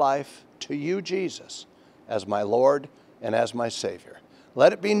all of my life to you, Jesus, as my Lord and as my Savior.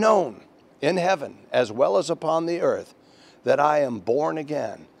 Let it be known in heaven as well as upon the earth that I am born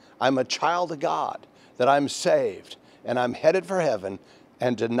again. I'm a child of God, that I'm saved, and I'm headed for heaven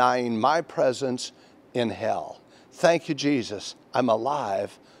and denying my presence in hell. Thank you, Jesus. I'm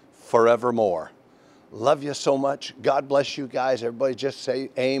alive forevermore. Love you so much. God bless you guys. Everybody just say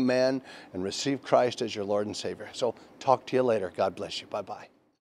amen and receive Christ as your Lord and Savior. So talk to you later. God bless you. Bye-bye.